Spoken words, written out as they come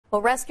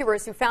Well,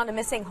 rescuers who found a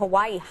missing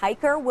Hawaii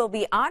hiker will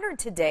be honored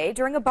today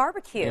during a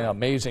barbecue. Yeah,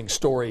 amazing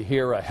story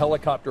here. A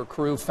helicopter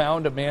crew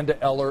found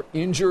Amanda Eller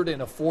injured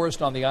in a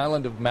forest on the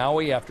island of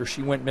Maui after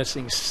she went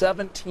missing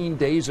 17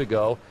 days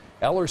ago.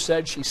 Eller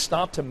said she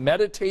stopped to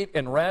meditate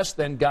and rest,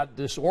 then got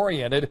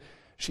disoriented.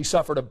 She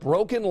suffered a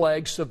broken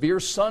leg,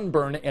 severe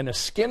sunburn, and a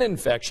skin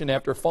infection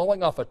after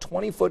falling off a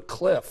 20-foot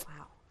cliff.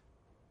 Wow.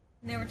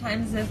 There were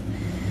times of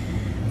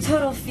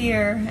total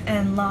fear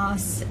and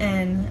loss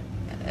and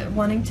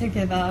wanting to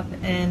give up,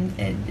 and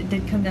it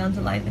did come down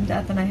to life and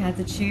death, and I had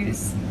to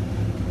choose.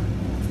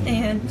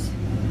 And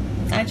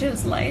I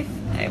chose life.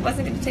 I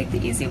wasn't going to take the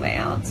easy way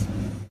out.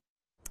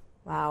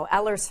 Wow,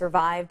 Eller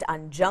survived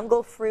on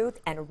jungle fruit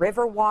and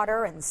river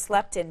water and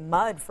slept in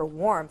mud for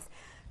warmth.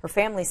 Her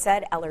family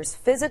said Eller's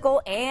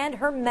physical and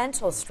her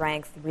mental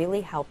strength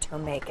really helped her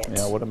make it.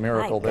 Yeah, what a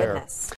miracle My there. goodness.